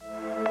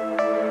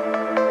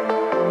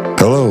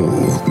Hello,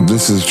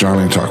 this is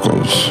Johnny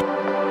Tacos.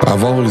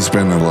 I've always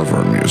been a lover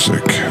of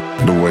music.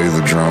 The way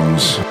the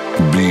drums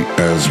beat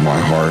as my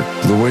heart,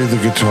 the way the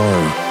guitar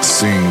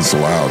sings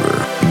louder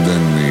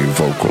than the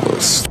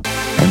vocalist,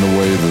 and the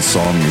way the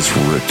song is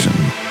written.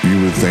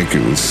 You would think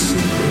it was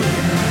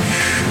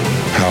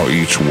how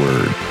each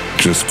word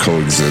just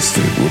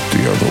coexisted with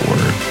the other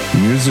word.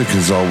 Music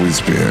has always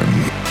been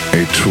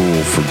a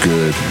tool for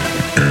good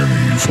and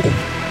evil.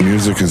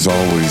 Music has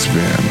always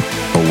been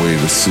a way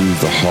to soothe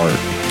the heart,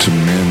 to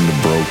mend the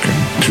broken,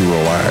 to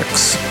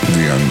relax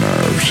the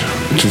unnerved,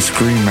 to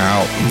scream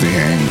out the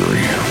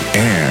angry,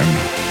 and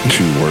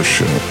to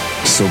worship.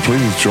 So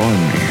please join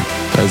me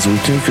as we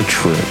take a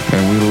trip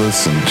and we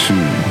listen to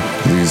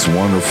these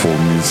wonderful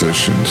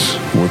musicians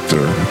with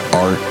their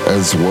art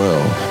as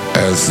well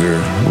as their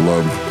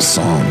love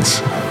songs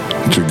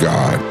to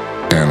God.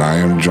 And I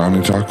am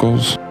Johnny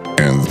Tacos,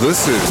 and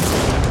this is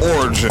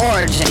Origin.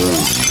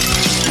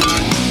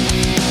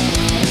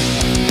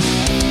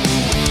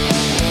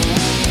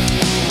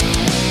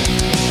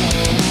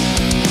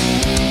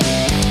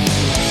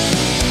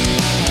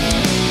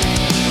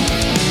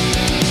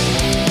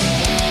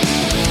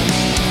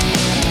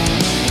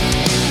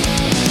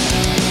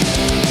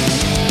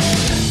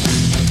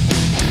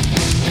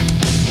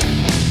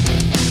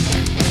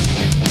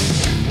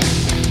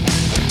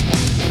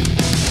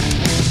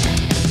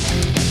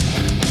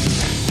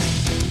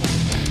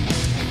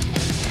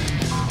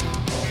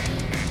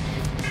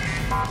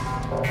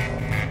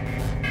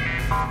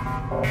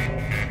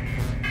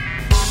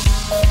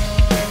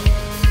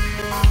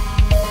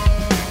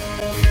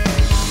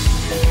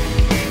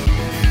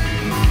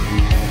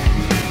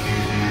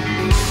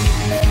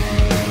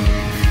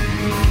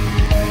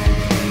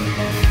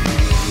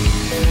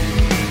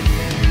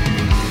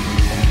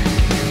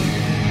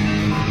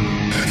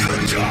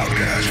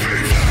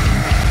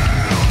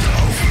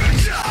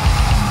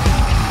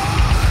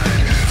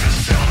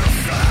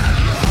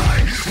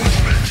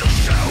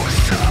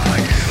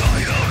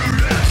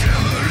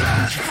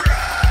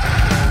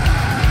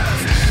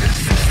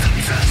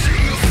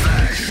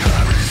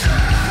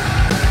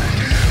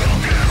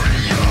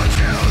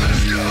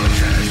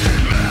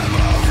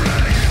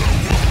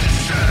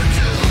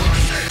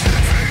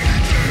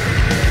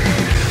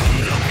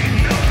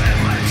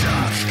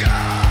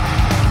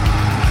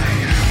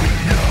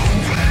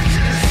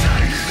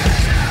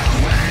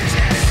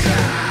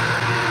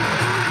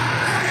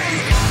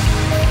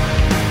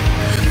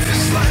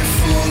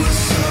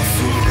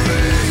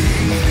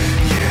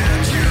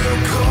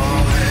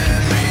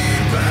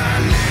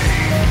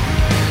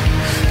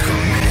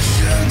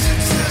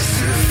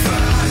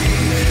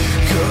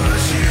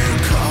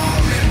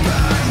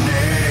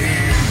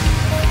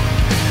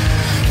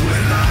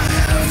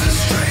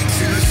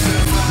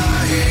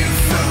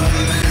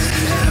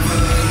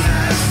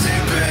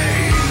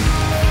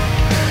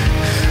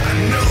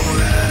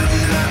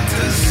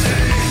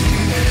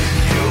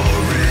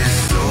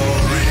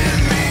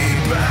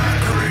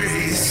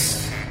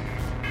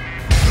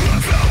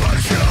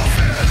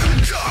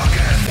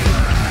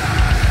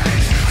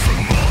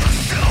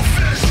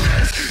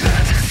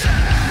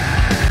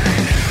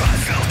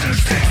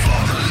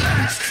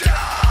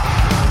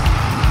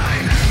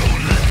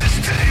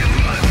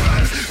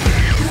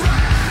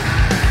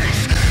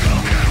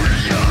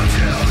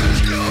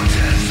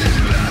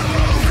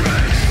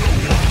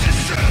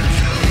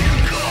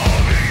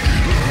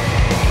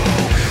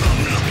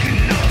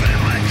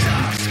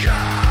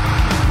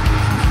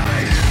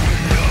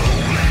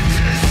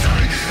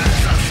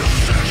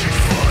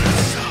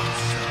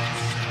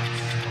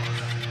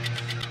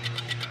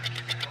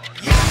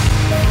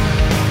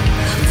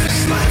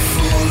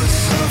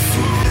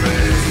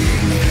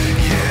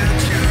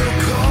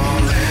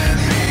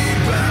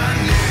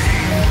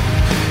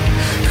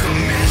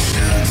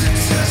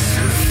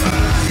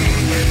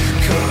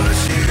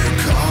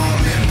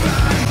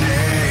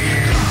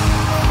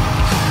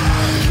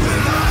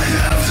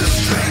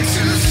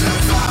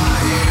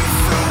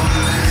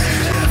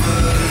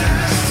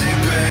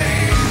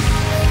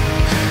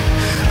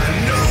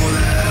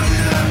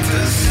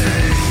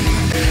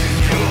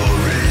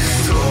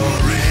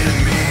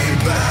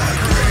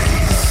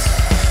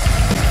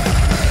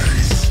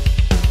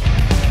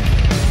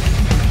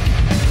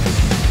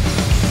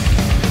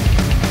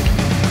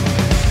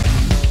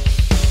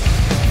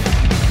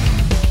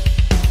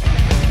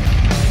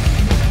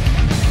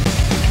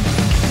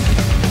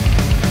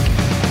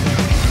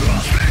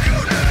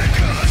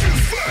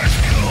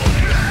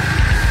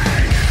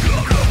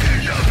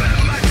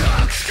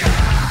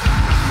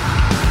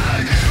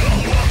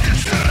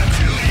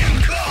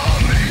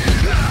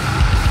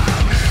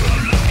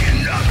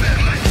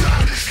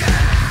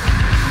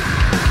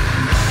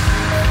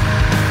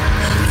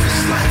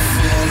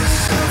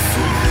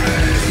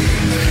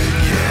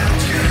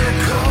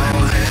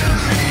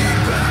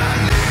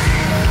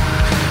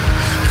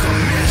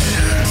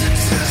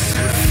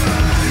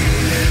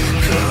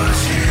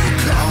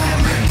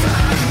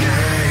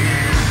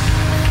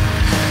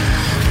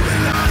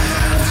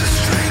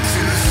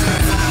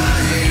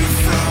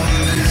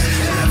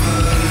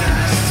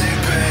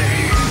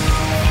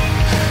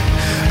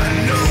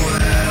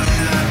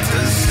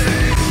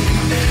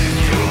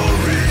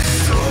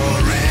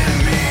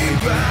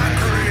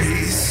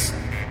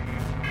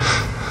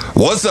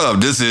 What's up?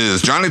 This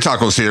is Johnny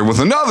Tacos here with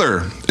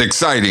another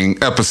exciting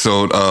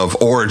episode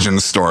of Origin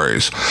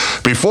Stories.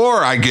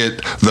 Before I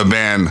get the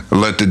band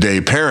Let the Day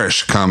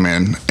Perish come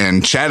in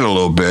and chat a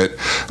little bit,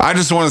 I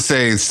just want to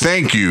say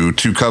thank you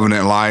to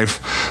Covenant Life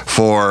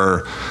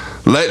for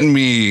letting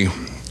me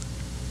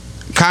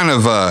kind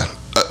of,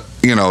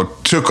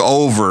 took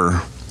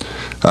over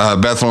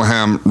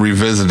Bethlehem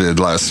Revisited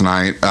last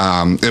night.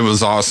 It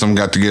was awesome.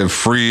 Got to give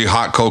free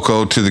hot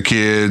cocoa to the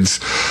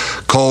kids,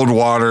 cold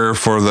water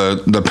for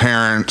the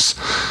parents.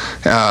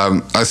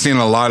 I've seen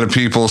a lot of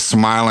people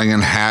smiling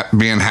and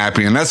being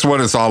happy, and that's what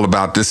it's all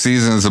about. This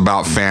season is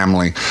about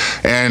family.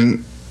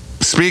 And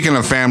speaking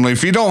of family,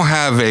 if you don't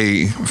have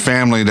a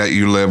family that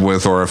you live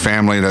with or a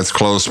family that's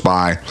close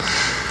by,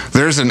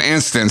 there's an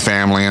instant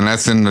family, and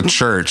that's in the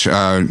church.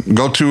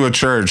 Go to a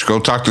church, go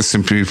talk to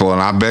some people,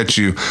 and I bet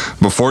you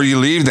before you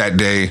leave that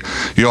day,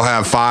 you'll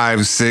have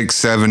 5, 6,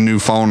 7 new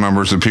phone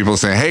numbers of people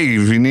saying, hey,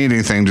 if you need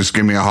anything, just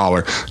give me a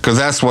holler. Because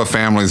that's what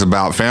family is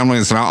about. Family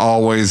is not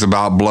always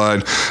about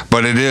blood,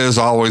 but it is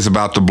always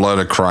about the blood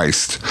of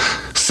Christ.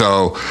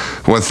 So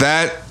with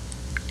that,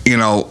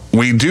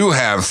 we do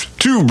have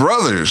 2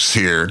 brothers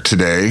here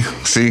today.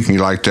 See, you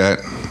like that?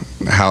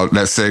 How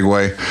that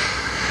segue?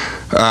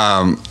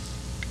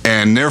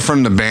 And they're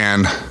from the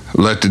band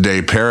Let the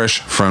Day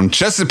Perish from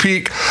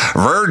Chesapeake,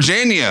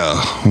 Virginia.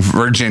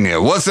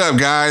 What's up,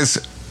 guys?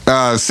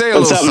 Say a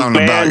little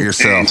something about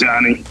yourself. Hey,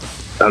 Johnny.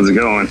 How's it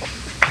going?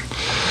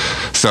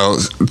 So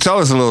tell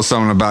us a little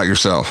something about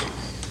yourself.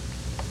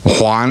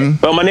 Juan?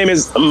 Well, my name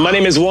is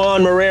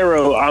Juan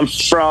Marrero. I'm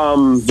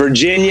from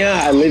Virginia.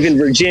 I live in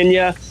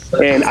Virginia,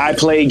 and I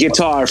play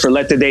guitar for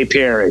Let the Day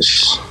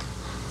Perish.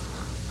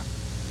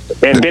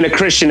 And been a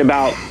Christian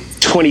about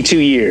 22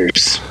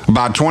 years.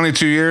 About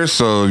 22 years?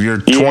 So you're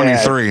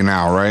 23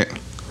 now, right?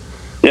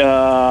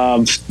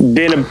 Well,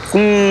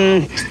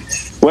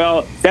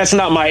 that's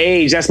not my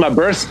age. That's my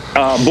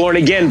born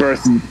again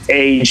birth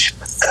age.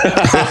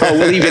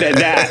 We'll leave it at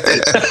that.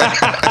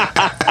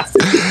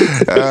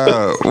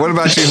 What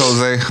about you,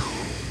 Jose?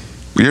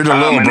 You're the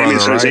little brother, right? My name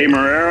is Jose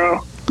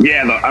Marrero.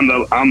 Yeah,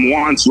 I'm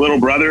Juan's little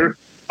brother.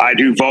 I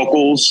do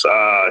vocals,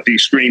 do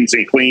screams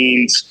and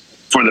cleans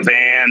for the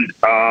band.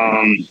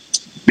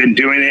 Been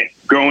doing it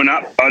growing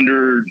up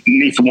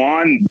underneath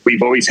Juan.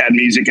 We've always had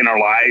music in our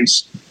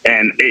lives,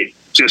 and it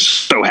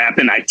just so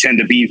happened I tend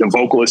to be the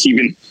vocalist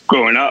even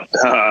growing up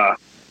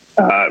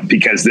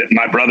because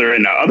my brother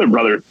and the other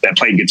brother that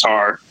played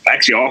guitar,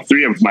 actually all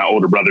 3 of my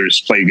older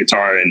brothers played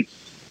guitar, and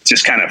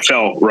just kind of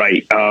felt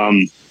right.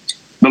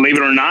 Believe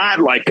it or not,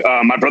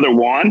 my brother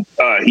Juan,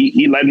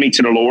 he led me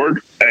to the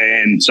Lord,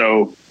 and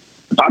so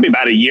probably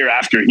about a year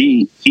after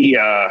he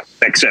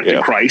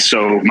accepted Christ.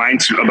 So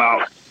mine's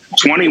about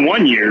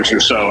 21 years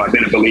or so I've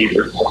been a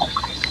believer.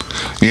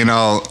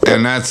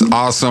 And that's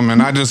awesome.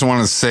 And I just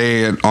want to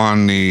say it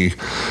on the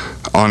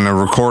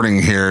recording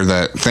here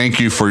that thank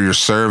you for your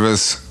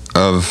service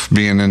of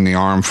being in the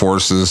armed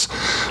forces.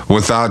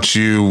 Without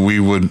you, we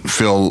would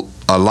feel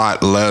a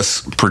lot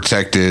less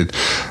protected.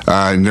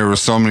 There were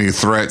so many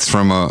threats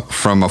from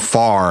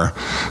afar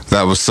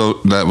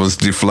that was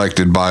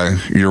deflected by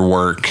your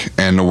work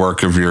and the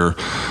work of your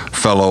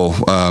fellow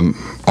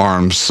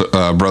arms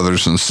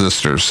brothers and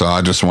sisters. So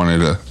I just wanted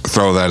to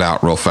throw that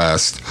out real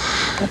fast.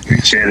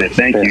 Appreciate it.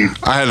 Thank you.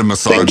 I had to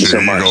massage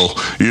your ego.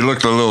 You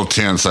looked a little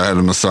tense. I had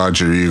to massage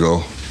your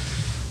ego.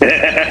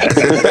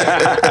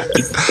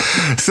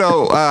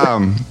 So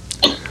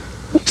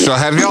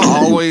have y'all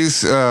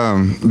always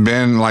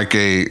been like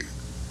a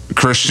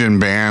Christian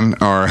band,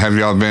 or have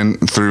y'all been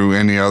through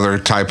any other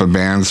type of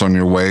bands on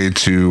your way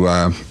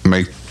to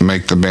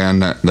make the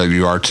band that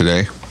you are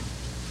today?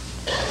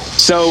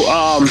 So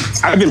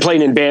I've been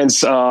playing in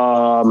bands, a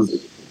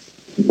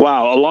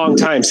long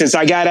time, since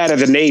I got out of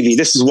the Navy.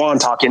 This is Juan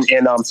talking.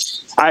 And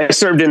I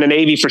served in the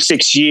Navy for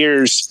 6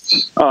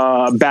 years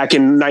back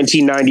in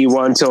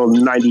 1991 till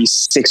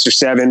 96 or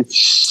 7.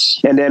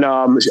 And then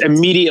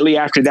immediately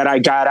after that, I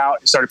got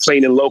out and started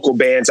playing in local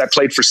bands. I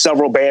played for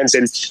several bands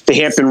in the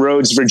Hampton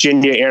Roads,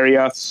 Virginia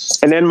area.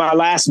 And then my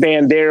last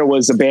band there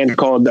was a band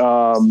called...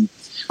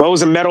 it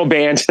was a metal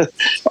band.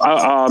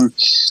 I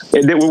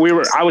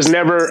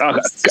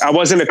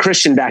wasn't a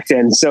Christian back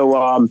then.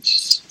 So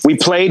we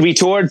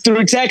toured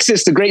through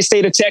Texas, the great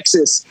state of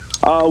Texas.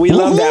 We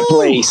love that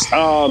place.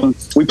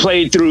 We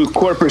played through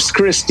Corpus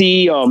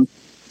Christi,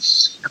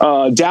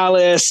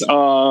 Dallas,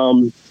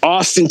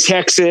 Austin,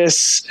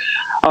 Texas,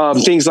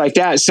 things like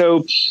that.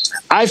 So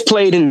I've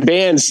played in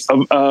bands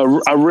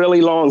a really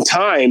long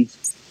time,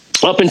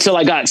 up until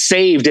I got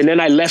saved. And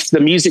then I left the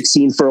music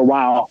scene for a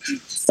while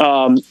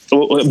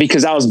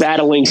because I was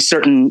battling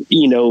certain,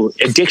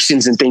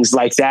 addictions and things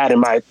like that. And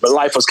my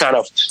life was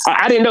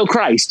I didn't know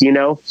Christ, and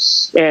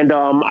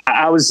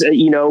I was,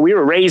 we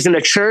were raised in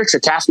a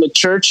Catholic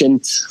church.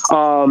 And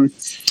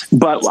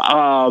but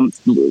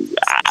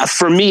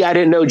for me, I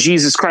didn't know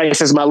Jesus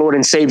Christ as my Lord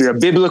and Savior, a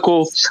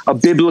biblical,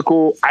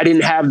 I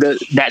didn't have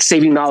that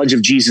saving knowledge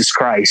of Jesus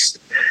Christ.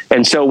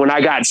 And so when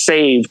I got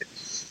saved,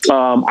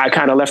 I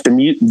kind of left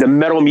the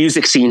metal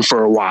music scene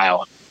for a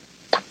while.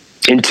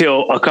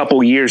 until a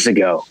couple years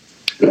ago.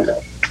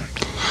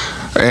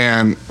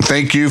 And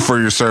thank you for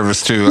your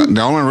service too.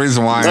 The only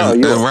reason why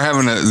we're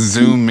having a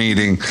Zoom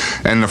meeting,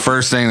 and the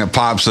first thing that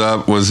pops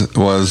up was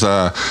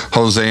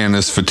Jose and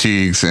his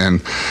fatigues,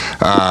 and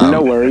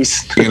no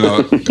worries.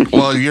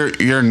 Well,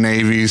 you're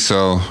Navy,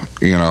 so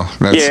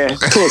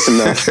that's close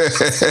enough.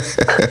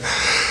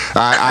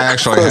 I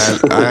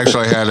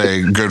actually had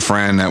a good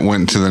friend that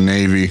went to the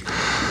Navy.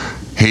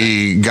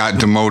 He got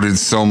demoted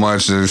so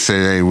much that they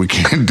said, "Hey, we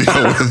can't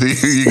deal with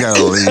you. You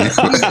gotta leave."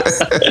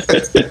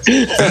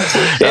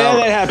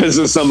 That happens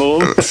with some of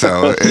them.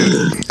 So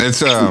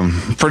it's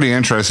pretty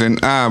interesting.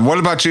 What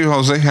about you,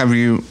 Jose? Have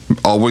you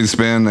always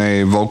been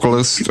a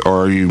vocalist,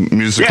 or are you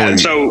musically? Yeah.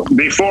 So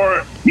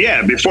before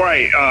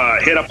I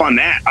hit up on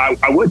that,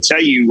 I would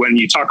tell you, when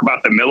you talk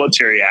about the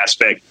military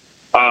aspect,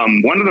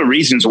 one of the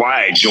reasons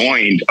why I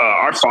joined,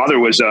 our father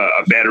was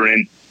a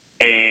veteran,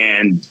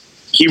 and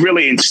he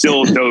really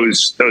instilled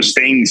those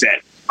things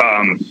that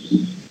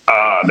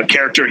the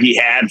character he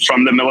had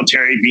from the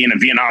military, being a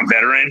Vietnam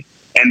veteran,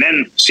 and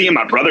then seeing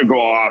my brother go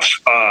off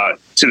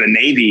to the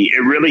Navy, it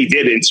really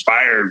did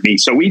inspire me.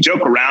 So we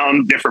joke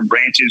around different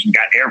branches. We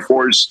got Air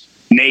Force,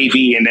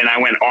 Navy, and then I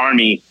went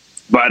Army.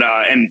 But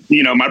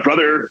my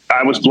brother,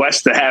 I was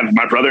blessed to have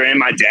my brother and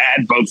my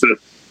dad, both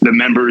the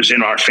members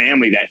in our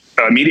family, that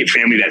immediate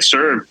family that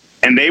served,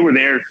 and they were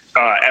there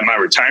at my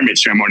retirement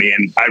ceremony.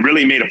 And I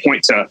really made a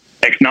point to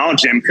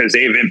acknowledge them, because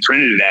they have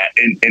imprinted that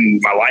in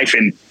my life,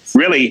 and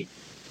really,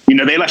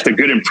 they left a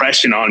good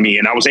impression on me.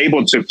 And I was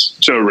able to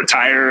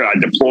retire. I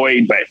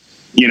deployed, but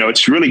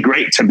it's really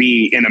great to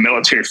be in a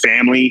military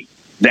family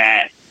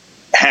that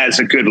has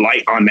a good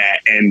light on that.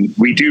 And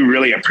we do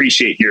really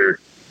appreciate your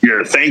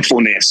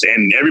thankfulness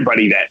and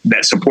everybody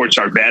that supports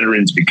our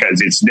veterans, because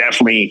it's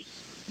definitely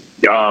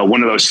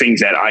one of those things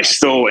that I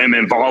still am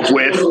involved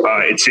with.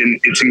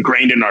 It's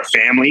ingrained in our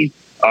family.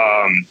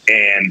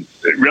 And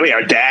really,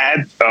 our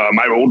dad,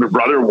 my older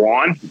brother,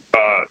 Juan,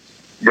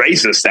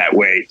 raised us that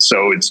way.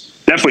 So it's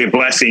definitely a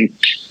blessing.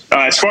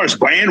 As far as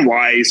band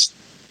wise,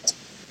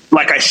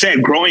 like I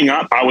said, growing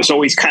up, I was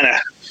always kind of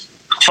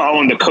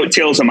following the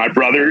coattails of my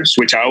brothers,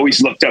 which I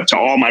always looked up to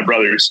all my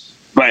brothers.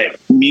 But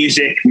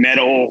music,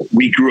 metal,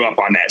 we grew up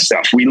on that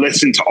stuff. We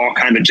listened to all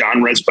kind of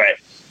genres, but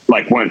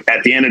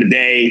at the end of the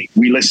day,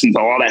 we listened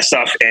to all that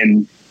stuff,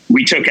 and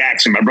we took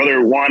action. My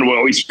brother Juan will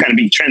always kind of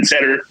be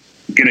trendsetter,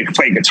 going to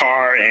play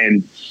guitar.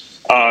 And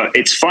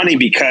it's funny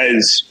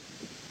because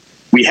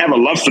we have a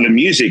love for the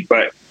music,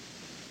 but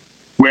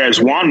whereas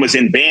Juan was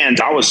in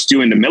bands, I was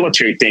doing the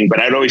military thing, but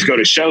I'd always go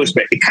to shows,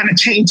 but it kind of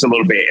changed a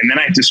little bit. And then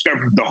I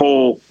discovered the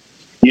whole,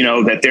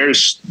 that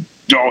there's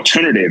the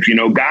alternative.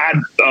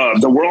 God,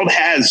 the world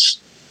has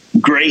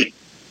great,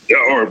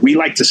 or we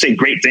like to say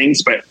great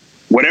things, but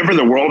whatever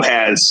the world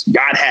has,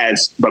 God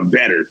has, but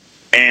better.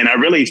 And I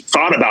really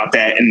thought about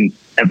that and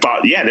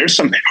thought, there's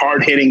some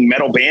hard hitting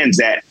metal bands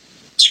that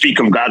speak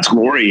of God's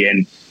glory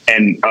and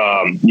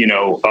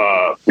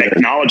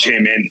acknowledge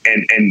him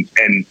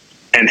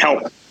and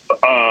help,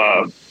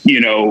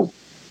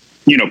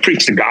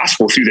 preach the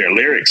gospel through their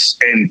lyrics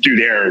and through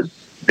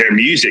their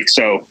music.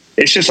 So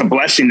it's just a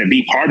blessing to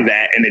be part of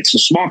that. And it's a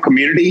small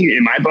community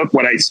in my book,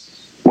 what I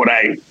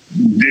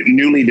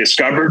newly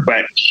discovered,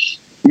 but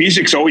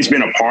music's always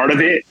been a part of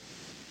it,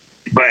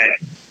 but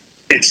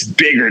it's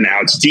bigger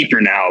now. It's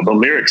deeper now. The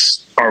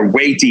lyrics are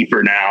way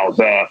deeper now.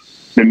 The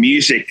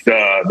music,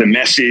 the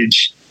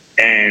message,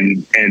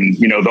 and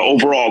the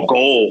overall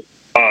goal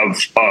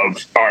of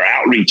our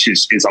outreach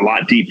is a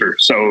lot deeper.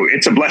 So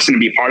it's a blessing to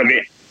be part of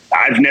it.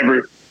 I've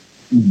never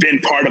been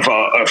part of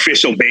an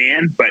official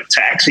band, but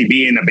to actually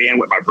be in a band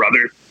with my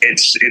brother,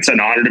 it's an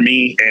honor to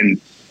me.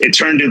 And it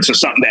turned into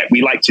something that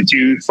we like to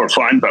do for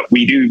fun, but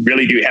we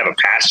really do have a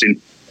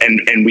passion,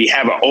 and we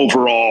have an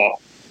overall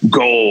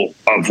goal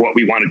of what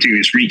we want to do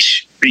is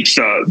reach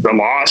the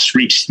lost,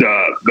 reach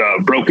the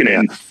broken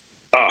and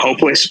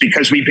hopeless,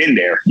 because we've been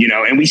there,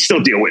 and we still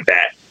deal with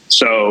that.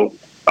 So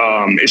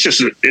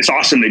it's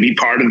awesome to be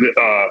part of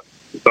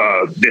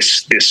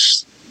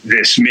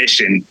this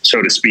mission,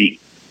 so to speak,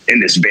 in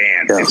this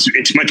band. Yeah.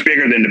 It's much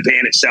bigger than the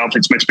band itself.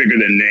 It's much bigger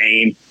than the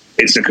name.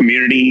 It's the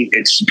community.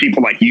 It's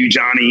people like you,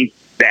 Johnny,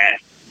 that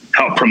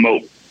help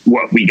promote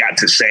what we got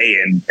to say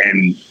and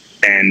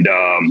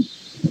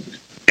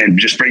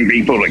just bring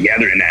people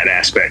together in that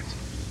aspect.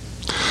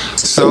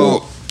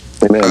 So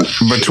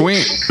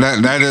between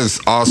that is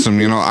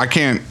awesome. I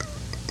can't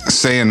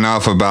say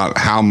enough about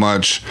how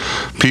much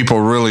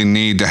people really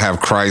need to have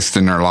Christ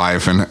in their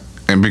life, and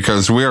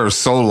because we are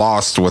so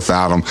lost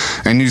without him.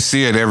 And you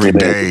see it every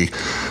day.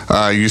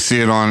 You see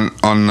it on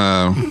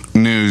the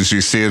news. You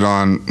see it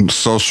on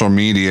social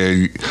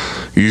media.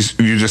 You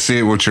just see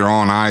it with your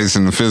own eyes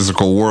in the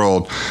physical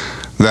world,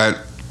 that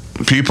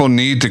people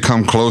need to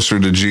come closer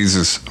to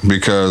Jesus,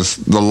 because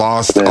the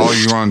lost, all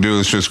you want to do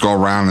is just go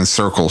around in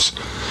circles.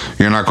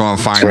 You're not going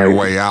to find your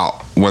way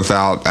out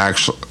without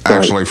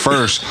actually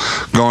first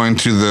going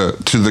to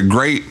the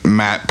great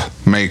map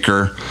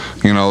maker,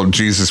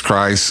 Jesus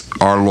Christ,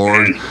 our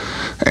Lord.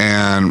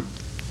 And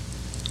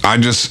I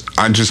just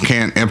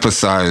can't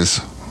emphasize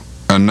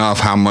enough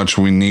how much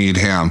we need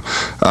him.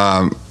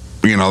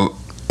 You know,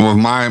 with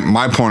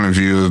my point of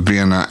view of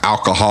being an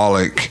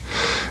alcoholic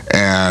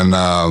and,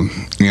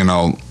 you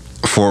know,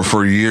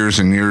 for years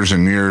and years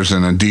and years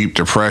in a deep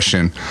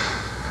depression,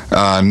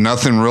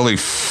 nothing really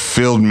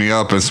filled me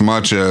up as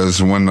much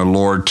as when the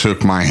Lord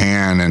took my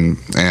hand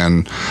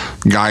and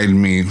guided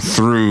me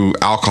through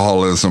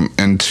alcoholism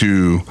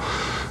into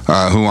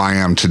who I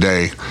am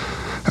today.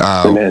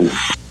 Amen.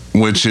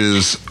 Which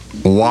is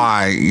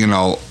why, you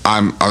know,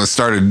 I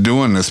started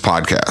doing this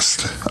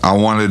podcast. I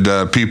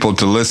wanted people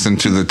to listen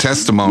to the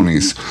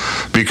testimonies,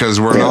 because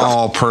we're not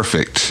all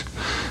perfect.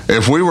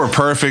 If we were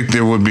perfect,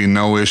 there would be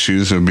no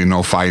issues, there would be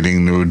no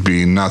fighting, there would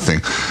be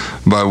nothing.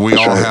 But we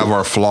all have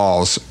our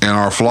flaws, and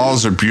our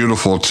flaws are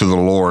beautiful to the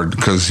Lord,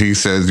 because he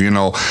says, you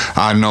know,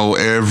 I know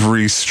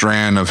every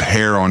strand of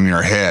hair on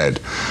your head.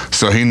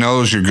 So he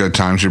knows your good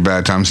times, your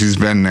bad times. He's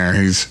been there.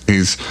 He's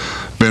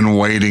been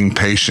waiting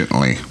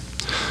patiently.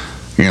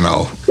 You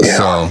know,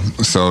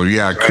 so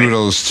yeah,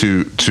 kudos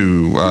to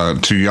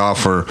y'all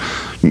for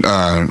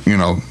you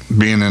know,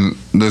 being in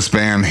this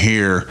band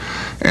here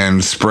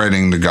and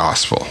spreading the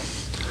gospel.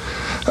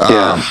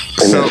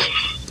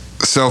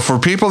 So for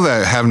people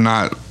that have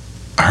not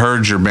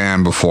heard your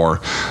band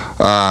before,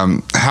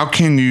 how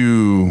can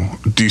you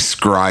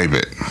describe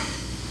it?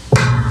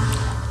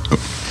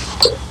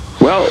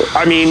 Well,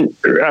 I mean,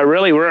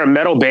 really, we're a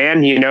metal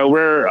band. You know,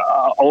 we're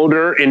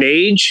older in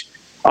age.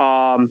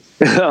 A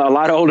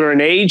lot older in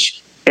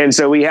age, and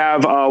so we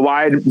have a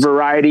wide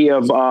variety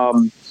of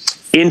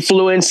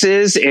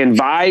influences and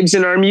vibes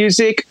in our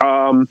music.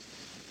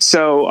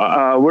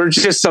 So we're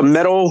just a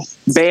metal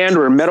band,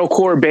 or a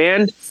metalcore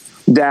band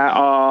that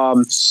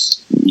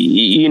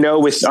you know,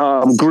 with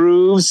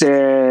grooves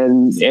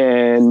and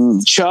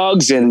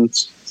chugs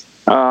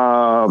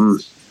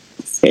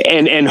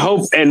and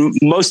hope, and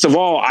most of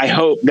all, I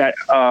hope that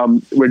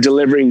we're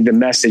delivering the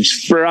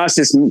message. For us,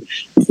 it's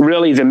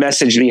really the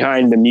message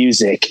behind the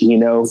music, you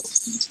know.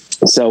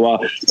 So,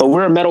 but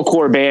we're a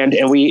metalcore band,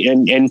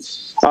 and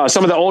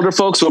some of the older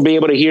folks will be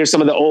able to hear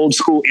some of the old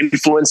school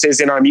influences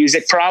in our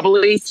music,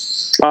 probably,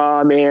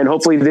 and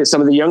hopefully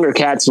some of the younger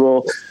cats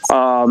will,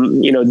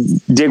 you know,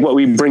 dig what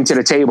we bring to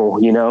the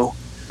table, you know.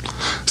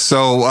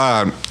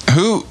 So,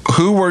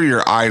 who were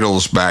your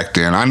idols back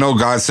then? I know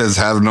God says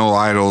have no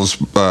idols,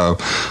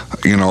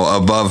 you know,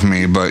 above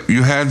me, but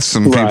you had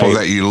some people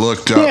that you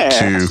looked up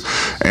to,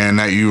 and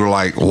that you were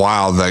like,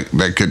 wow,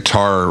 that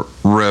guitar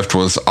riff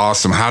was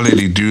awesome. How did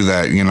he do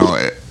that? You know,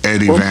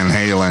 Eddie Van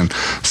Halen,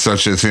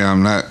 such as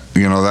him. That,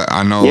 you know, that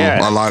I know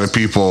a lot of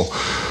people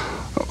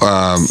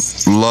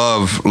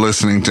love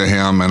listening to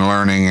him and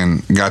learning,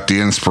 and got the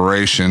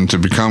inspiration to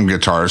become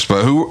guitarists.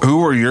 But who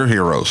were your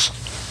heroes?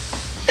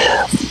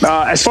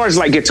 As far as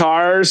like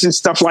guitars and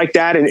stuff like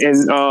that,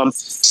 and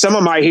some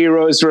of my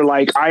heroes were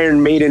like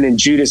Iron Maiden and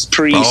Judas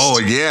Priest. Oh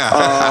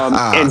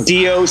yeah, and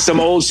Dio, some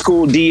old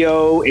school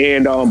Dio,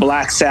 and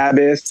Black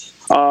Sabbath.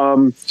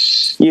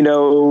 You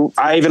know,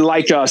 I even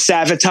liked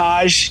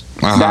Savatage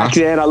back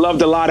then. I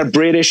loved a lot of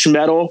British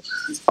metal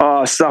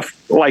stuff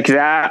like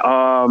that.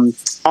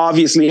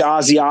 Obviously,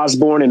 Ozzy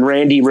Osbourne and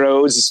Randy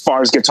Rhoads as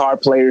far as guitar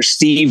players.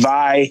 Steve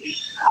Vai.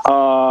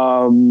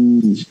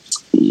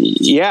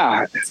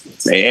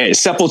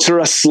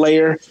 Sepultura,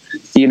 Slayer,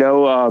 you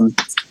know.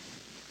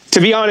 To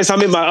be honest,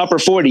 I'm in my upper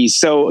 40s,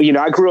 so you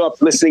know, I grew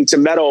up listening to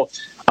metal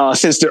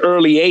since the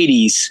early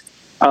 80s.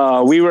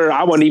 I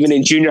wasn't even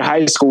in junior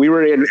high school. We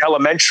were in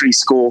elementary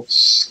school,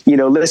 you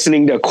know,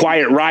 listening to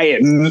Quiet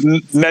Riot,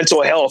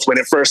 Mental Health when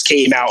it first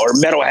came out, or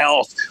Metal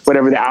Health,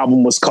 whatever the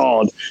album was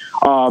called.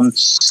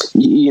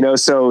 You know,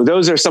 so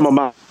those are some of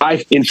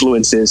my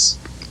influences.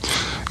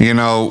 You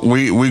know,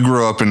 we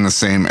grew up in the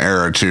same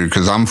era too,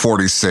 because I'm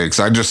 46.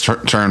 I just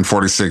turned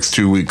 46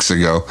 2 weeks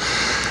ago.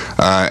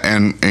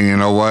 And you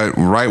know what?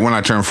 Right when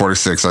I turned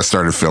 46, I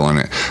started feeling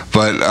it.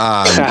 But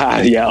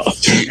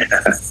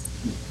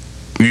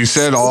you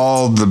said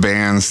all the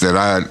bands that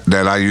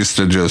I used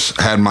to just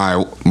had my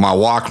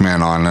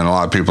Walkman on, and a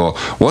lot of people,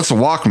 what's a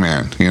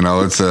Walkman? You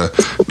know, it's a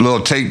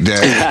little tape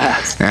deck,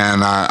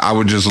 and I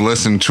would just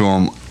listen to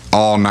them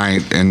all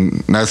night,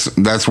 and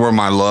that's where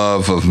my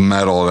love of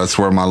metal, that's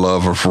where my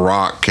love of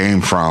rock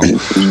came from,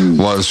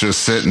 was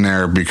just sitting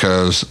there,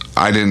 because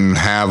I didn't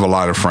have a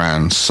lot of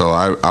friends, so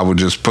I would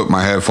just put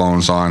my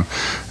headphones on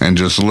and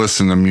just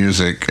listen to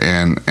music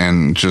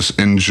and just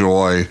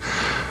enjoy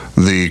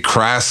the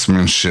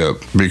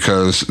craftsmanship,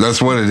 because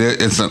that's what it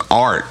is. It's an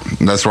art.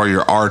 That's why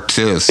you're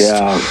artist.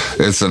 Yeah.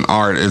 It's an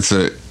art. It's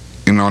a,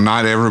 you know,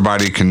 not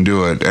everybody can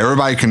do it.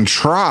 Everybody can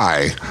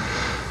try,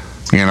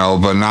 you know,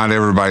 but not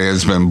everybody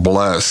has been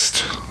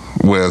blessed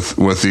with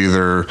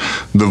either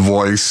the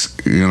voice,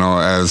 you know,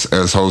 as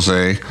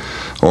Jose,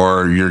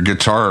 or your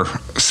guitar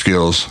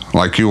skills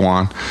like you,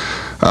 Juan.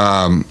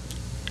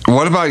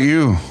 What about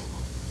you,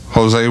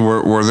 Jose?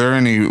 Were there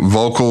any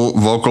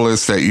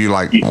vocalists that you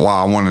like,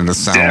 wow, I wanted to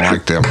sound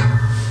like them?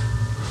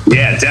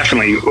 Yeah,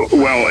 definitely.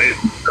 Well,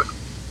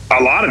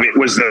 a lot of it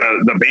was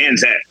the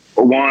bands that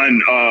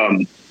Juan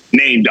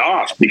named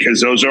off,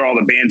 because those are all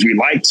the bands we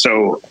liked.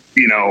 So,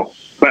 you know,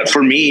 But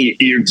for me,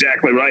 you're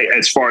exactly right.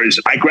 As far as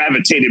I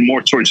gravitated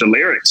more towards the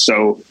lyrics.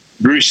 So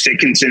Bruce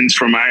Dickinson's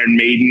from Iron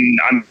Maiden.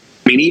 I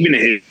mean,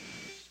 even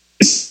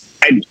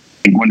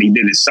when he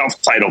did his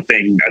self-titled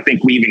thing, I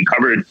think we even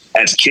covered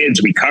as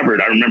kids.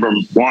 I remember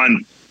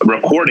one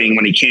recording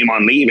when he came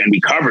on leave, and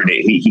we covered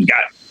it. He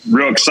got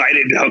real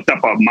excited, hooked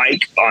up a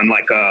mic on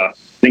like I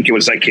think it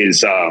was like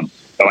his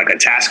like a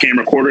Tascam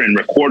recorder, and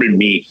recorded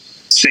me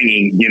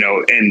singing.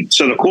 And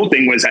so the cool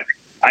thing was that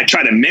I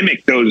try to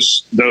mimic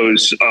those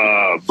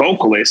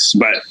vocalists,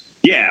 but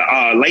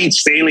yeah, Lane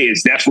Staley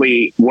is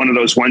definitely one of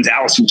those ones.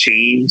 Alice in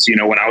Chains,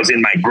 when I was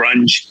in my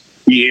grunge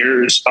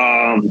years,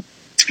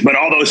 but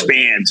all those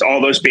bands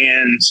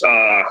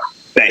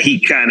that he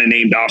kind of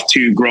named off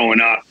to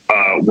growing up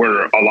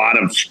were a lot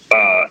of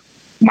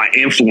my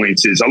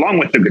influences, along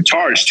with the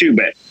guitars too.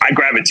 But I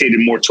gravitated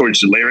more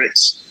towards the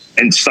lyrics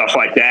and stuff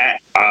like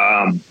that,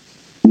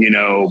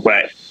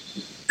 But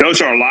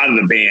those are a lot of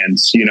the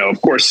bands,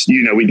 of course,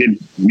 we did,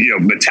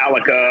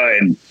 Metallica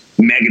and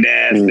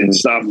Megadeth and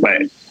stuff,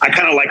 but I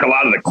kind of like a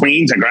lot of the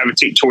cleans. I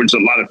gravitate towards a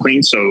lot of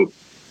cleans. So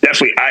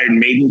definitely Iron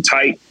Maiden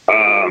type.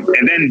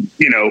 And then,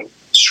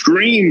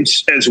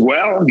 screams as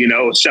well,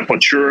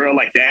 Sepultura,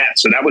 like that.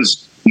 So that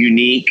was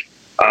unique.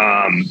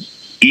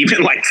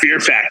 Even like Fear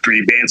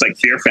Factory, bands like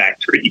Fear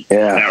Factory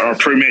are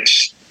pretty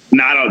much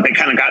they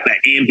kind of got that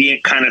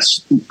ambient kind of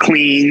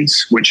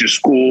cleans, which is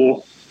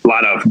cool. A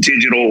lot of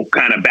digital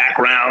kind of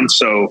background.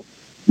 So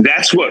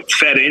that's what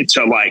fed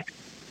into like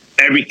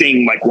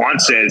everything, like Juan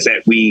says,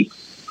 that we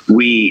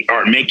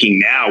are making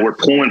now. We're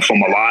pulling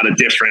from a lot of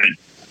different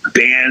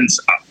bands.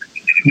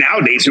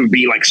 Nowadays it would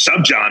be like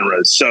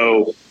subgenres.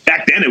 So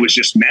back then it was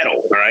just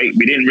metal, right?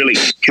 We didn't really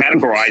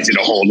categorize it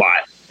a whole lot.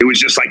 It was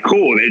just like,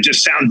 cool, it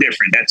just sounds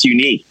different. That's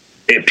unique.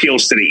 It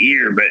appeals to the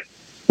ear. But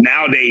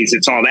nowadays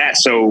it's all that.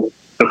 So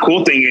the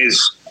cool thing is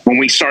when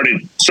we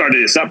started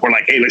this up, we're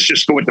like, hey, let's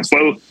just go with the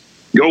flow,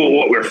 go with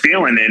what we're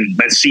feeling, and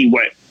let's see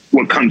what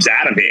comes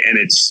out of it. And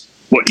it's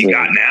what you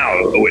got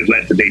now with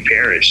Let the Day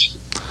Perish.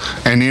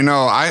 And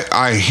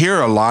I hear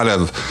a lot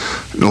of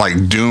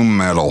like doom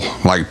metal,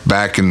 like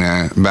back in the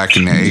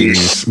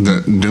 80s,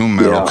 the doom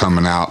metal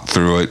coming out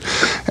through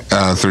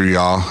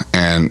y'all.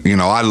 And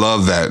I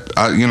love that.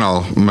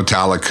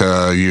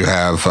 Metallica, you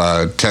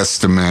have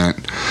Testament,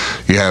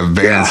 you have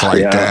bands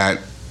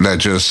that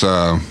just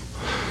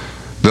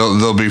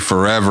they'll be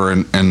forever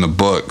in the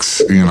books,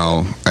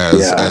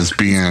 as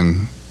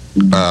being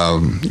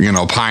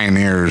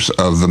pioneers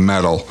of the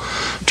metal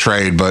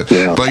trade. But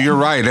you're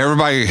right,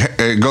 everybody,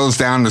 it goes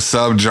down to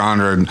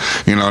subgenre,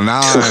 and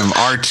now I'm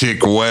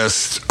Arctic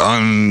West,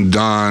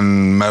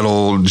 undone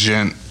metal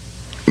gent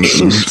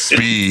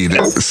speed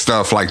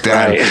stuff like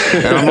that, right.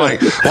 And I'm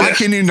like, why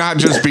can you not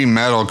just be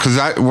metal? Because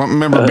I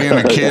remember being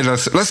a kid, I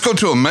said, let's go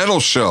to a metal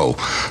show,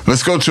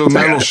 let's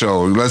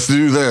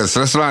do this,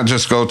 let's not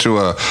just go to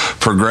a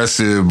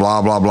progressive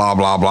blah blah blah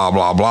blah blah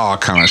blah blah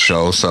kind of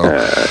show. So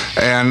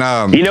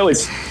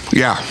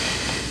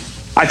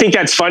I think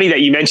that's funny that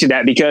you mentioned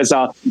that, because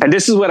and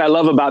this is what I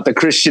love about the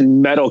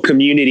Christian metal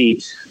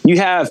community. You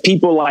have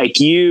people like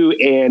you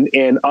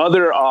and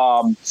other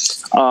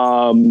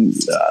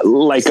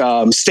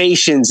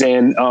stations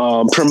and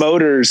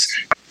promoters,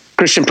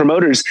 Christian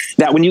promoters,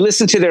 that when you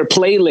listen to their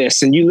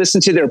playlists and you listen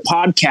to their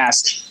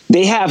podcasts,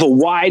 they have a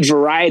wide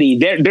variety.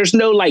 There's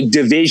no like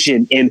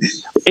division. In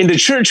the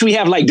church, we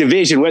have like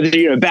division, whether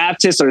you're a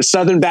Baptist or a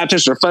Southern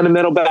Baptist or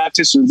fundamental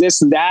Baptist or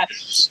this and that,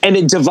 and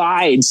it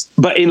divides.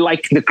 But in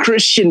like the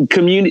Christian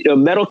community,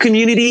 metal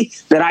community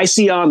that I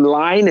see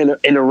online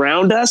and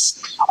around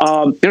us,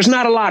 there's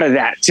not a lot of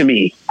that to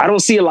me. I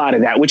don't see a lot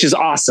of that, which is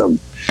awesome.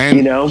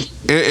 And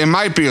it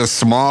might be a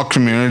small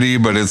community,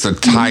 but it's a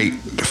tight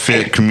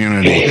fit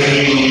community.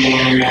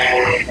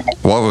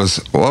 What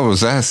was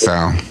that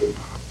sound?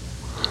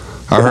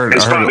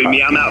 It's probably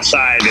me. I'm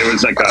outside. There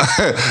was like a.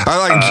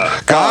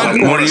 God.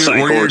 Were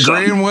you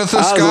agreeing with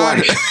us,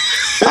 God?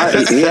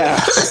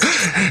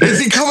 Is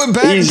he coming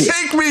back?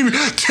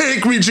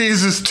 Take me,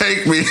 Jesus,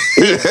 take me.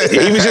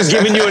 He was just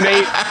giving you an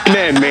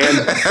amen,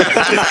 man.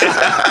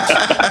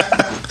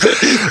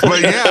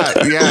 But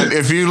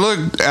if you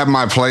look at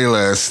my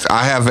playlist,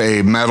 I have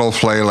a metal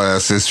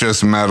playlist. It's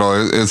just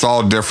metal. It's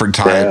all different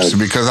types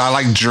because I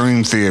like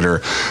Dream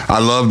Theater. I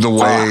love the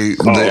way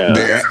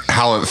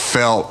how it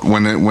felt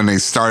when they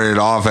started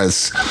off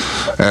as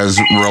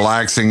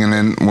relaxing, and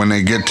then when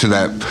they get to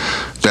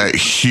that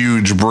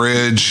huge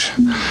bridge,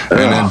 and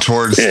then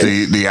towards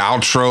the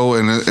outro,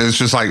 and it's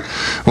just like,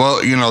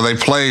 they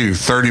play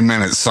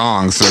 30-minute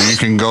songs, so you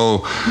can go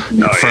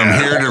from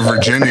here to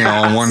Virginia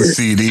on one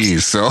CD.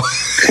 So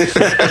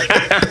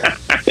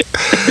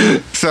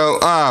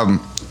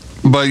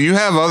but you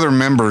have other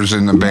members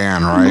in the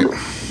band, right?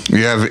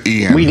 You have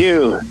Ian. We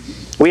do.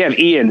 We have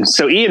Ian.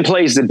 So Ian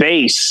plays the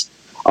bass.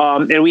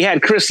 And we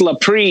had Chris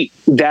LaPrete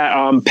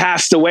that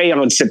passed away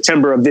on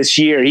September of this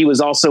year. He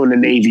was also in the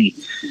Navy.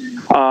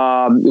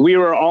 We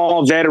were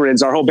all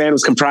veterans. Our whole band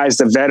was comprised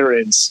of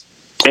veterans.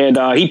 And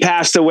he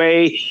passed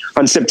away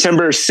on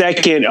September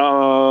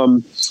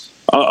 2nd.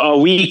 a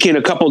week and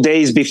a couple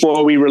days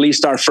before we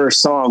released our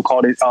first song,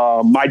 called it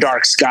My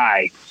Dark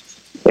Sky.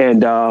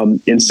 And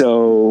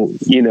so,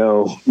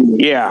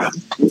 yeah,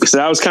 so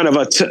that was kind of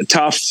a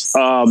tough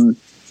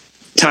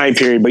time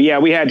period. But yeah,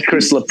 we had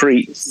Chris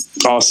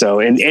LaPrete also.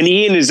 And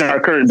Ian is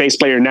our current bass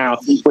player now,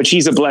 which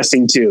he's a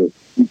blessing too.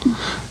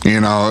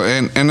 And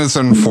it's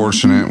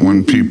unfortunate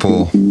when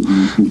people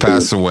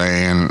pass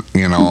away, and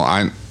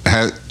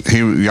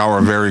y'all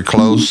were very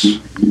close,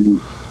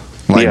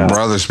 like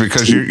brothers,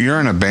 because you're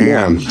in a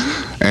band,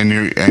 and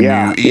you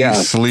eat,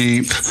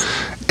 sleep,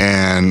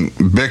 and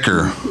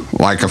bicker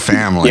like a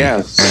family.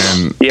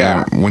 And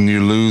when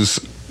you lose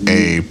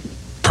a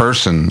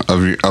person,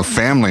 a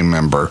family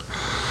member,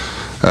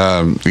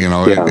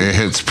 it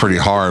hits pretty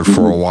hard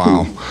for a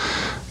while.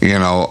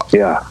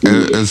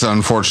 It's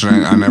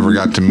unfortunate I never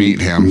got to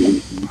meet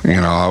him.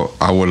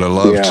 I would have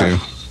loved to.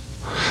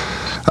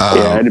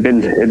 It'd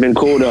been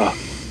cool to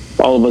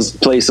all of us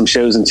play some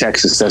shows in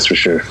Texas, that's for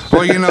sure.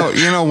 Well,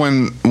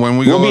 when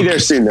we we'll be there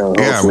soon, though.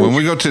 Yeah, hopefully. When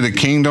we go to the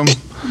Kingdom,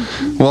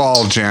 we'll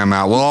all jam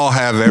out. We'll all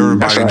have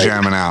everybody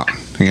jamming out.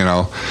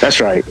 That's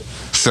right.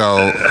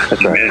 So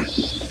that's right.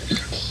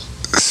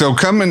 So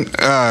coming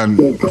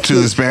to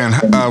this band,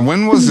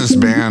 when was this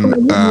band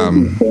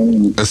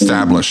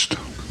established?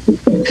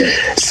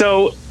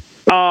 So,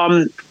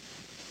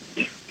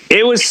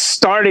 it was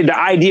started, the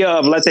idea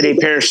of Let the Day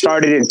Perish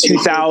started in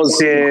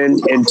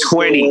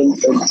 2020,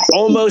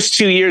 almost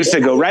 2 years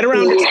ago, right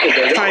around this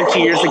time, 2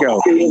 years ago.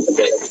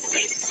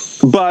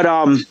 But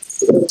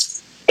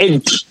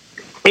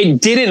we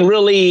didn't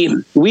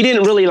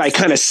really like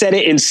kind of set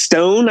it in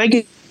stone,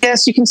 I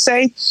guess you can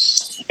say,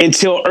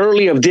 until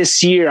early of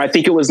this year. I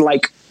think it was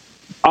like,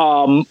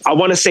 I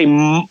want to say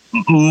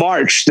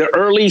March, the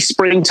early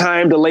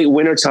springtime to late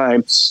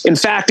wintertime. In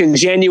fact, in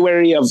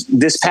January of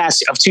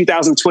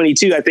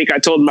 2022, I think I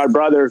told my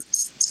brother,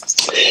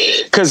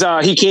 because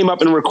he came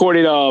up and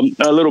recorded a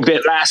little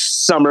bit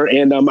last summer,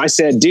 and I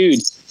said, dude,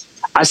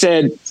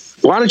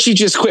 why don't you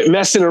just quit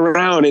messing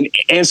around and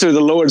answer the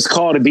Lord's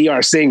call to be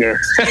our singer?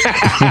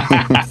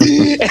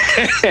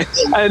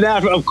 And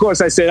that, of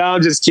course, I said,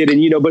 I'm just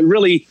kidding, but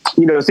really,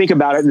 think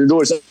about it. The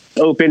door's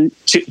open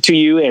to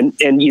you. And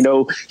he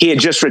had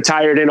just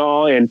retired and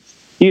all. And,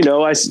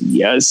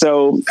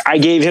 so I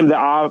gave him the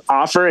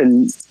offer,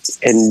 and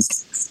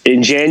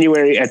in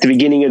January, at the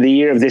beginning of the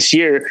year of this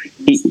year,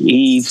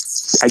 he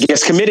I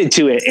guess, committed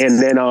to it. And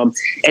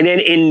then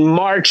in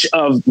March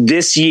of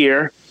this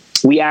year,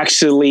 we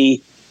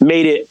actually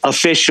made it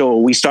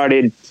official. We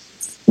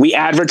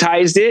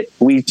advertised it.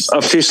 We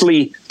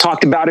officially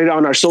talked about it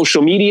on our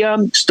social media,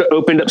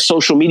 opened up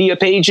social media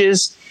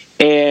pages,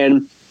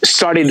 and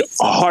started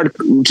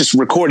just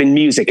recording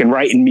music and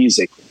writing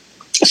music.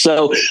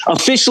 So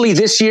officially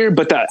this year,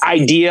 but the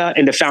idea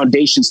and the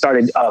foundation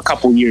started a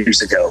couple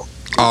years ago.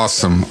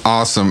 Awesome.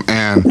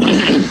 And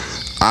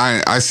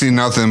I see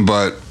nothing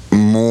but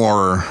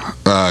more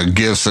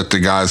gifts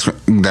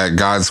that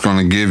God's going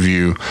to give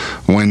you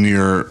when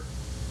you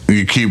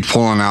keep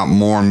pulling out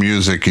more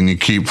music and you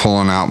keep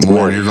pulling out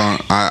more.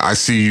 I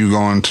see you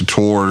going to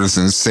tours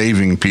and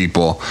saving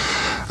people.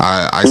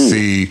 I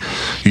see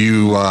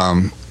you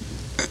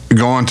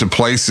going to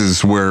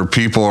places where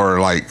people are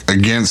like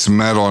against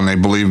metal and they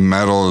believe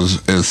metal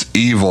is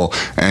evil,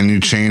 and you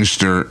change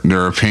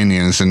their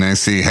opinions, and they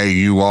see, hey,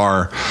 you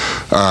are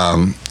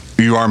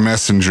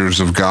messengers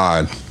of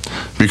God.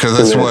 Because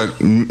that's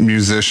what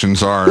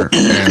musicians are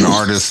and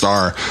artists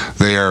are.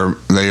 They are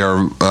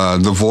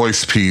the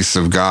voice piece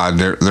of God.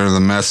 They're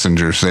the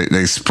messengers.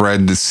 They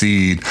spread the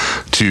seed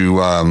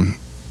to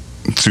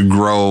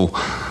grow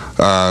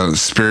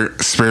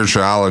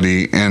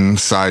spirituality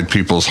inside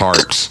people's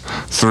hearts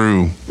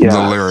through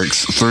the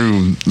lyrics,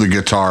 through the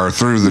guitar,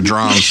 through the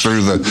drums,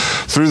 through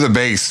the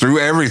bass, through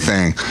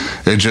everything.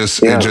 It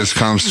just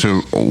comes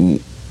to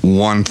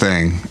one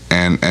thing,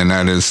 and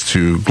that is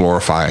to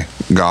glorify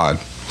God.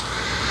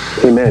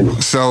 Amen.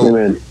 So,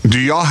 Amen. Do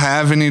y'all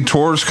have any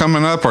tours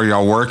coming up? Are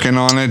y'all working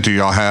on it? Do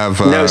y'all have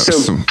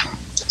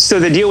So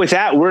the deal with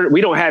that,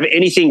 we don't have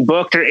anything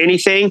booked or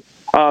anything,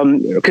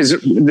 because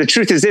the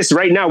truth is this: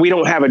 right now we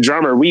don't have a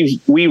drummer.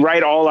 We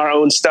write all our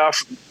own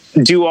stuff,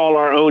 do all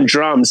our own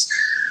drums,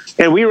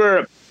 and we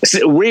are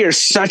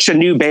such a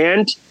new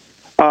band.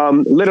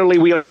 Literally,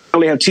 we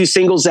only have 2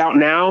 singles out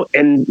now,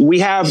 and we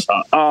have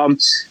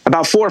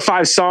about 4 or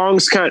 5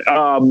 songs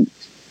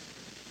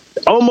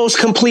almost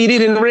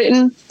completed and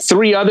written.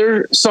 4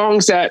 other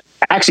songs that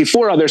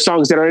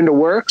are in the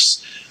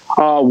works.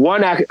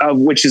 One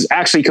which is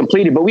actually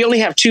completed, but we only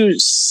have 2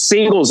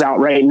 singles out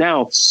right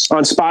now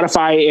on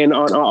Spotify and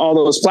on all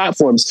those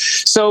platforms.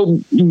 So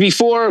we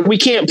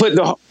can't put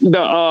the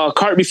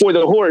cart before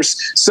the horse.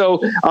 So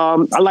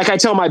like I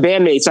tell my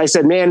bandmates, I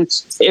said, man,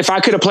 if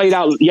I could have played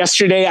out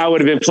yesterday, I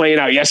would have been playing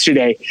out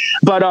yesterday.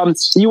 But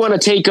you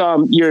want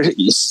to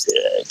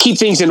keep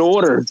things in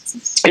order.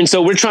 And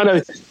so we're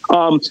trying to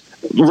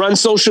run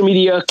social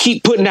media,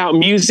 keep putting out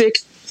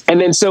music. And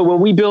then so when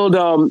we build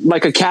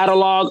like a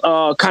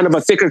catalog, kind of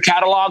a thicker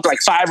catalog, like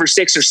 5 or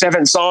 6 or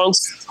 7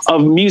 songs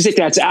of music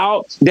that's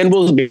out, then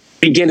we'll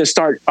begin to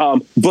start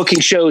booking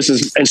shows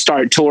and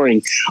start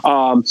touring.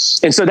 And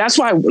so that's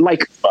why,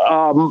 like,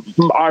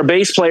 our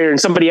bass player and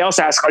somebody else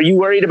asked, "Are you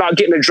worried about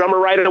getting a drummer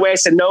right away?" I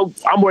said, "No,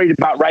 I'm worried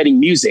about writing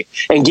music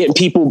and getting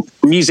people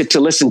music to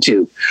listen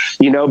to,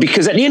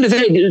 because at the end of the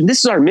day, this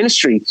is our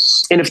ministry.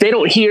 And if they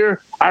don't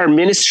hear our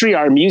ministry,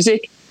 our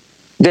music,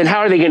 then how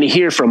are they going to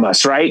hear from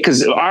us, right?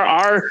 Because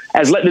our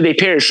as Let the Day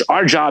Perish,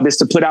 our job is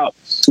to put out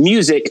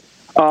music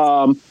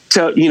to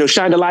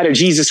shine the light of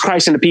Jesus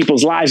Christ into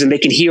people's lives, and they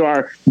can hear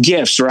our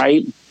gifts,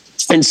 right?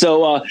 And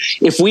so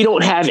if we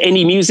don't have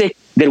any music,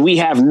 then we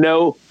have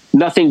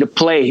nothing to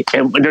play,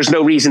 and there's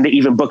no reason to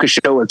even book a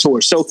show or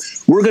tour. So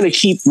we're going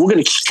to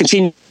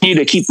continue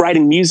to keep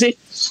writing music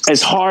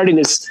as hard and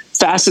as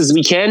fast as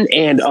we can,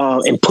 and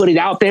put it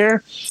out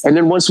there. And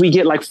then once we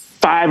get like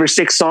 5 or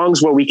 6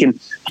 songs where we can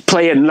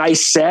play a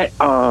nice set,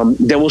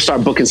 then we'll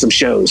start booking some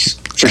shows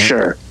for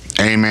sure.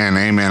 Amen.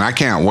 I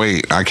can't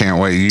wait. We can't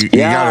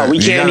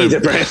either,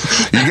 Brent.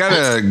 You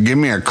gotta give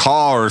me a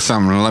call or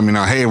something and let me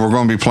know, hey, we're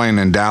going to be playing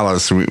in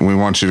Dallas. We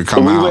want you to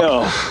come out. We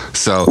will.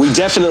 So we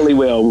definitely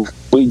will.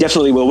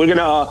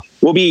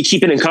 We'll be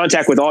keeping in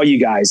contact with all you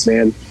guys,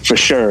 man, for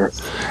sure.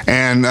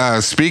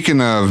 And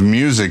speaking of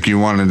music, you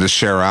wanted to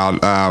share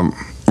out.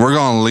 We're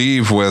going to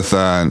leave with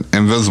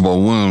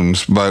Invisible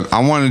Wounds, but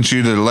I wanted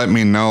you to let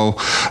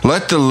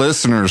the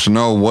listeners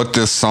know what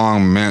this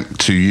song meant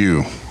to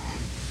you.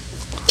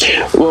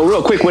 Well,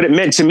 real quick, what it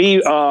meant to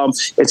me,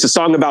 it's a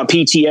song about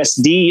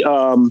PTSD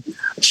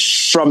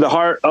from the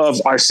heart of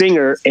our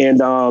singer. And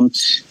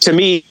to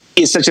me,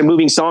 it's such a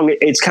moving song.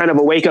 It's kind of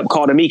a wake-up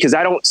call to me because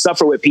I don't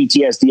suffer with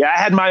PTSD. I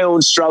had my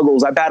own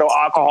struggles. I battled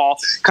alcohol,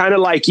 kind of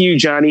like you,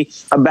 Johnny.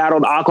 I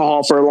battled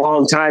alcohol for a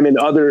long time and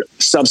other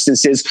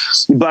substances.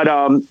 But,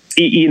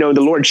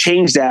 the Lord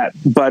changed that.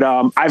 But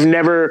I've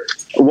never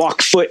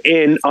walked foot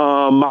in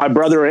my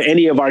brother or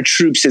any of our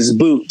troops'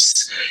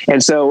 boots.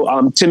 And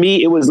so to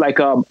me, it was like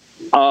an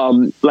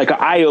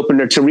eye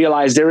opener to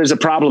realize there is a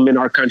problem in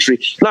our country,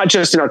 not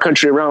just in our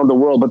country, around the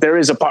world, but there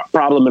is a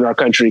problem in our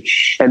country.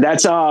 And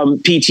that's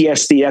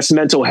PTSD, that's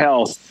mental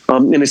health.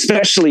 And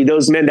especially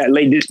those men that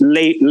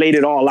laid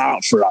it all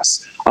out for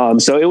us.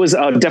 So it was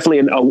definitely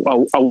an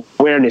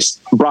awareness,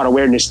 brought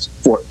awareness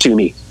to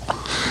me.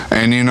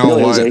 And you know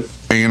what?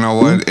 You know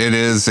what? It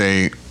is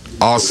a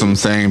awesome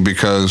thing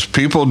because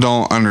people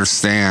don't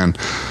understand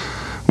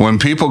when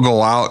people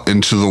go out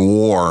into the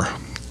war,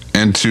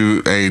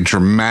 into a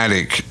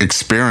dramatic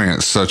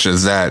experience such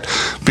as that.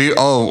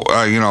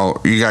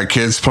 You got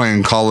kids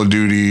playing Call of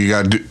Duty.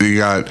 You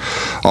got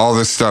all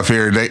this stuff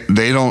here.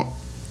 They don't.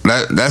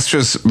 That's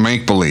just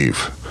make believe.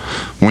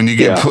 When you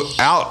get put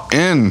out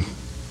in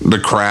the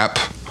crap.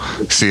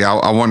 See,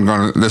 I wasn't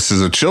going to. This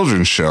is a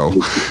children's show,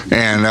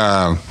 and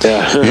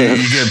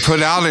you get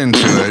put out into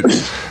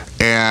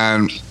it,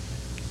 and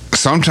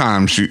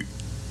sometimes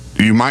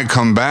you might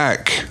come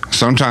back.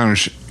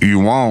 Sometimes you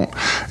won't.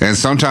 And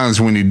sometimes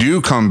when you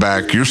do come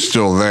back, you're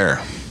still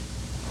there.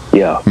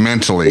 Yeah.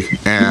 Mentally.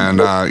 And,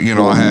 I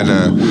had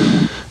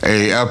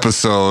a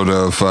episode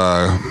of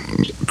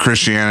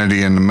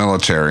Christianity in the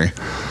military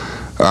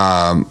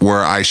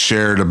where I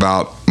shared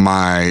about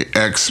my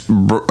ex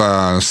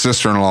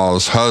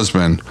sister-in-law's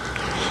husband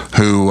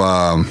who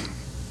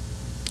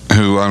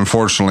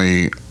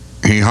unfortunately,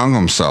 he hung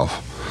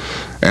himself.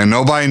 And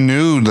nobody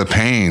knew the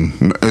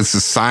pain. It's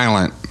a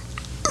silent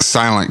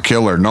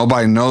killer.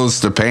 Nobody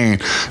knows the pain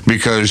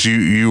because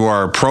you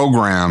are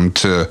programmed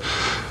to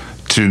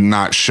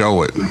not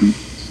show it.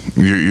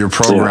 You're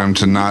programmed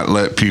to not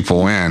let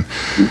people in.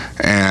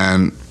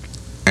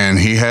 And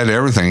he had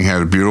everything. He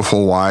had a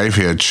beautiful wife.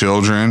 He had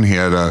children. He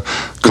had a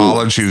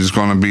college. He was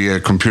going to be a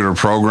computer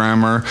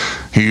programmer.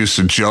 He used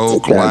to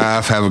joke,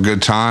 laugh, have a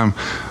good time.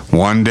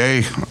 One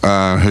day,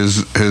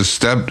 his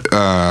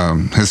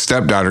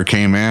stepdaughter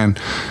came in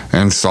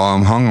and saw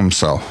him hung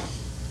himself.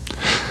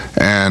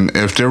 And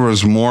if there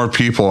was more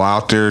people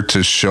out there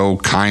to show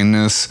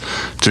kindness,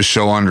 to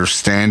show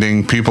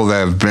understanding, people that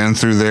have been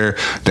through there,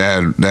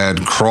 that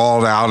had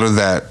crawled out of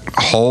that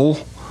hole,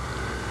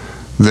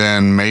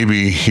 then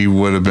maybe he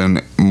would have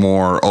been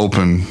more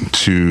open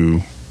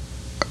to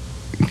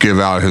give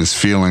out his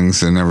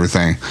feelings and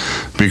everything,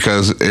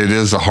 because it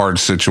is a hard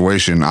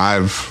situation.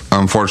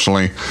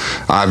 Unfortunately,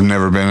 I've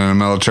never been in the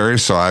military,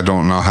 so I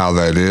don't know how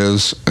that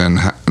is and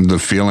the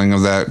feeling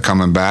of that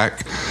coming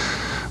back.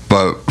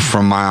 But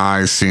from my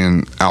eyes,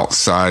 seeing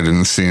outside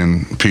and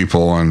seeing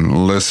people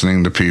and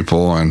listening to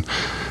people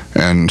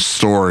and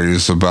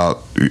stories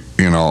about,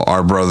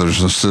 our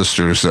brothers and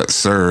sisters that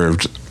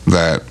served,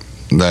 that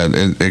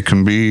it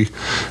can be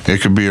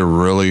a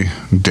really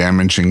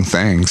damaging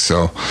thing.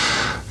 So,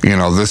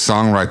 this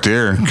song right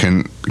there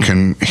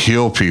can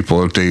heal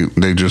people if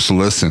they just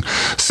listen.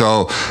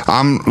 So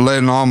I'm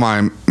letting all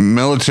my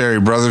military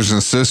brothers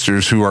and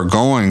sisters who are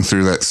going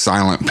through that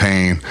silent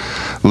pain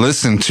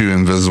listen to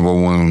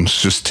Invisible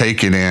Wounds. Just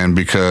take it in,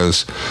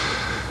 because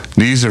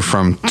these are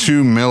from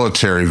 2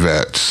 military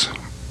vets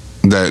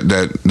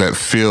that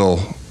feel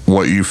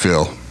what you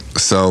feel.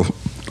 So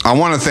I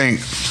want to thank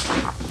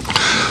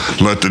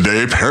Let the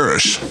Day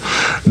Perish,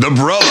 the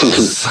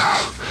brothers,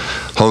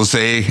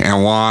 Jose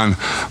and Juan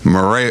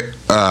Marrero.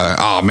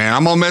 Oh man,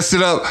 I'm gonna mess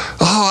it up.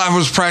 Oh, I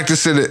was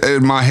practicing it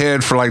in my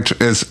head for like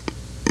it's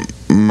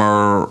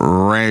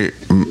Marrero.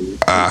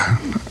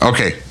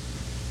 Okay.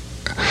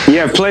 You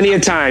have plenty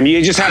of time.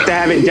 You just have to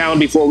have it down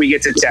before we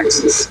get to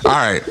Texas. All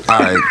right.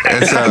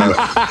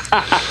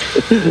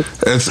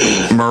 It's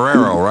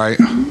Marrero, right?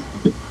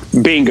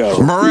 Bingo.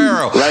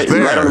 Marrero. Right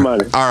on the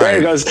money. All right. There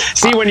it goes.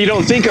 See, when you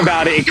don't think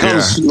about it, it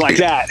comes like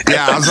that.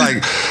 Yeah, I was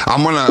like,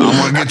 I'm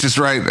gonna get this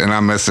right, and I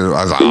messed it up.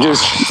 I was like, you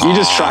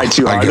just tried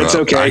too hard. It's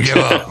okay. I give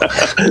up.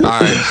 All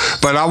right.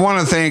 But I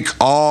want to thank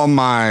all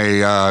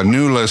my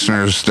new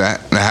listeners that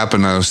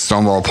happen to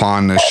stumble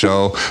upon this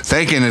show,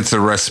 thinking it's a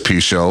recipe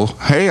show.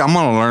 Hey, I'm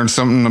gonna learn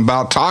something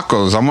about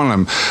tacos. I'm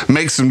gonna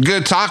make some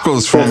good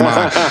tacos for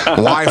my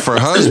wife or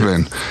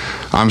husband.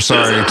 I'm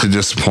sorry to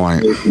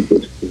disappoint.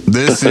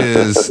 This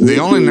is the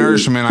only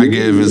nourishment I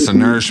give is the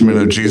nourishment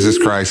of Jesus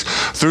Christ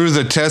through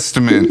the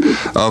testament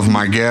of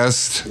my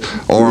guest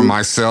or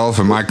myself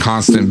and my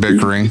constant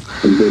bickering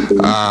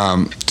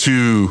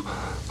to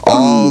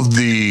all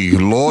the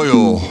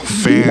loyal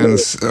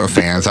fans,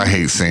 I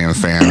hate saying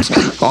fans,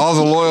 all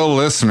the loyal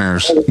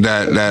listeners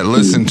that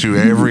listen to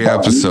every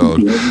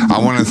episode. I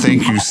want to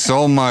thank you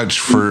so much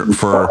for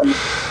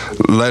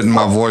letting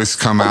my voice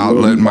come out,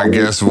 letting my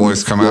guest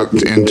voice come out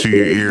into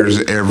your ears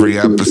every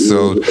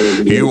episode.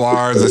 You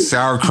are the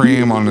sour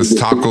cream on this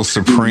Taco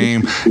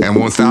Supreme,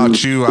 and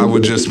without you, I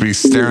would just be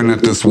staring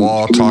at this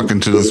wall, talking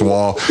to this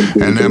wall,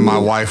 and then my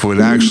wife would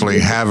actually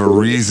have a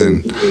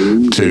reason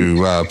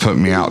to put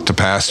me out to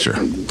pasture.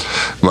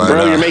 But,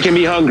 bro, you're making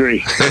me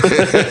hungry.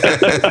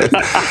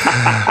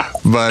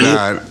 But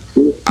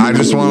I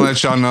just want to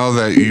let y'all know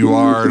that you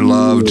are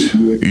loved,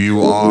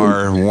 you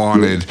are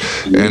wanted,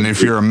 and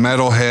if you're a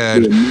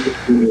metalhead,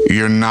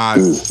 you're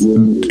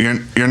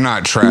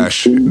not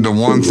trash. The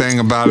one thing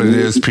about it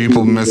is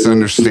people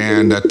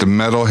misunderstand that the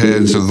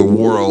metalheads of the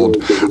world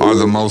are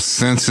the most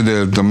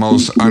sensitive, the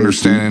most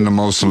understanding, the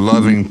most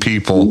loving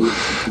people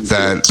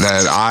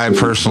that I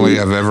personally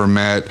have ever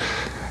met.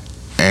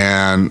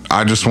 And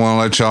I just want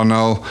to let y'all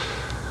know,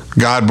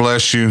 God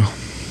bless you.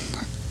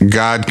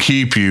 God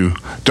keep you.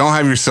 Don't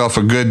have yourself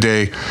a good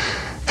day.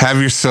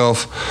 Have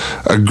yourself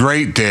a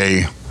great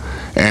day.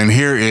 And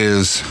here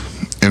is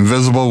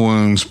Invisible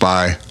Wounds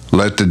by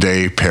Let the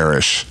Day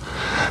Perish.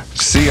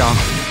 See y'all.